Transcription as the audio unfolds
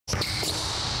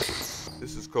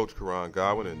This is Coach Karan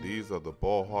Godwin, and these are the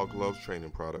Ball Hog Gloves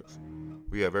training products.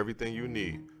 We have everything you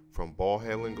need, from ball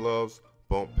handling gloves,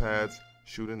 bump pads,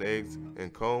 shooting eggs,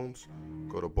 and cones.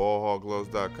 Go to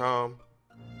ballhoggloves.com.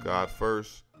 God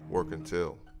first, work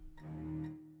until.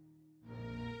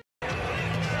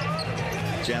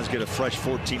 Jazz get a fresh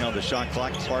 14 on the shot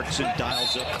clock. Clarkson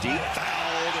dials up deep,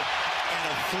 fouled, and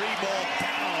a three-ball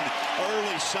down.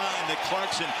 Early sign that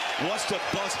Clarkson wants to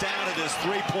bust out of this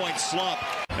three-point slump.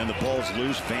 And the ball's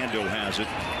loose. Vando has it.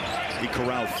 He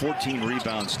corralled 14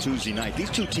 rebounds Tuesday night.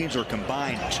 These two teams are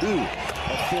combined 2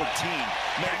 of 14.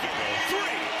 Make it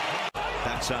 3.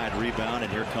 Backside rebound,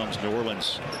 and here comes New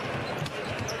Orleans.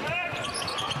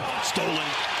 Stolen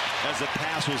as the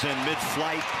pass was in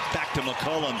mid-flight. Back to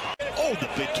McCollum. Oh, the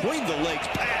between-the-legs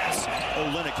pass.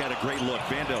 Olenek had a great look.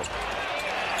 Vando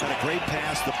had a great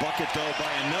pass. The bucket, though,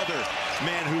 by another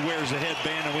man who wears a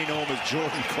headband, and we know him as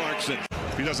Jordan Clarkson.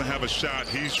 If he doesn't have a shot,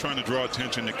 he's trying to draw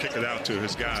attention to kick it out to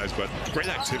his guys, but great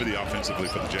activity offensively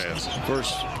for the Jazz.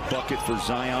 First bucket for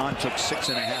Zion took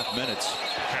 6.5 minutes.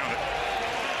 Count it.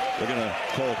 They're going to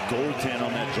call goaltend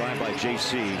on that drive by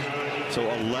JC. So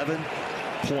 11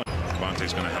 points.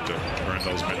 Vontae's going to have to earn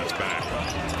those minutes back.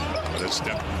 But it's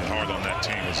definitely hard on that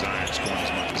team with Zion scoring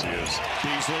as much as he is.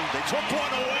 Beasley, they took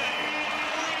one away,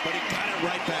 but he got it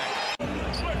right back.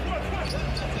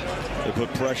 They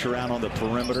put pressure out on the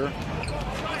perimeter.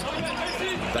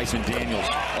 Dyson Daniels,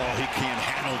 oh, he can't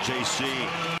handle JC.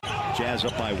 Jazz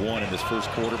up by 1 in this first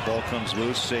quarter. Ball comes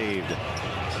loose, saved.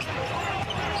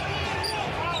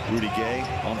 Rudy Gay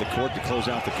on the court to close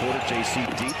out the quarter. JC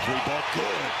deep, 3-ball,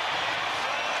 good.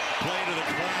 Play to the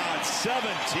crowd,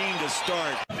 17 to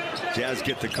start. Jazz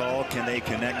get the call. Can they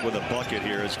connect with a bucket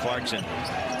here as Clarkson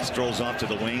strolls off to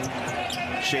the wing.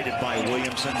 Shaded by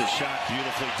Williamson. The shot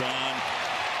beautifully done.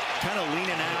 Kind of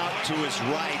leaning out to his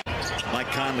right. Mike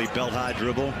Conley, belt high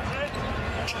dribble.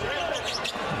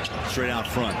 Straight out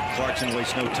front. Clarkson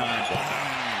wastes no time.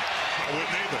 I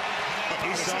wouldn't either.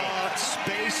 He saw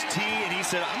space T and he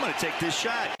said, I'm going to take this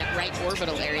shot. Right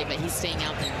orbital area, but he's staying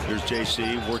out there. Here's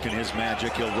JC working his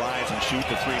magic. He'll rise and shoot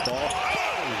the 3-ball.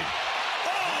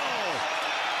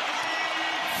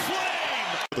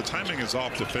 The timing is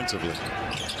off defensively.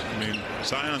 I mean,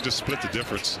 Zion just split the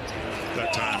difference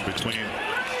that time between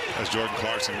as Jordan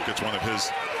Clarkson gets one of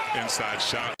his inside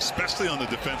shots, especially on the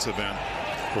defensive end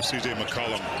where C.J.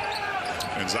 McCollum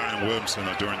and Zion Williamson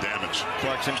are doing damage.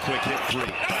 Clarkson, quick hit 3.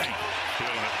 Bang.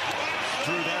 Feeling it.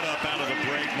 Drew that up out of the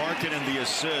break. Markin and the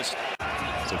assist.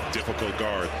 It's a difficult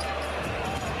guard.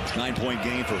 9-point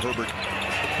game for Herbert.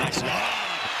 Nice lob.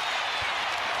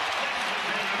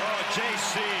 Oh,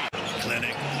 JC.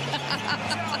 Clinic.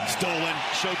 Stolen.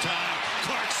 Showtime.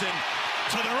 Clarkson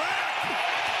to the rack.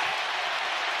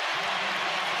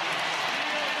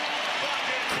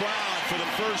 Crowd for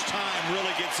the first time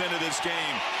really gets into this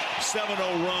game. 7-0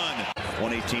 run.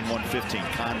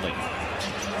 118-115. Conley.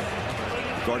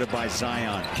 Guarded by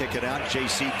Zion. Kick it out.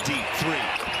 JC deep. 3.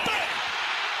 Bang!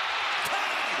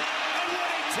 Tied at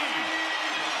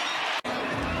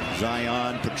 118.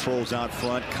 Zion patrols out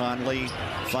front. Conley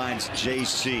finds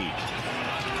JC.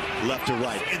 Left to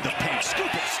right. In the paint.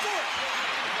 Scoop it. Score it.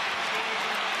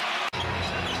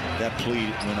 That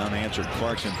plea went unanswered.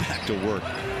 Clarkson back to work.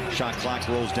 Shot clock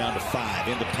rolls down to 5.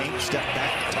 In the paint. Step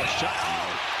back. Tough shot.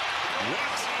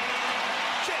 What?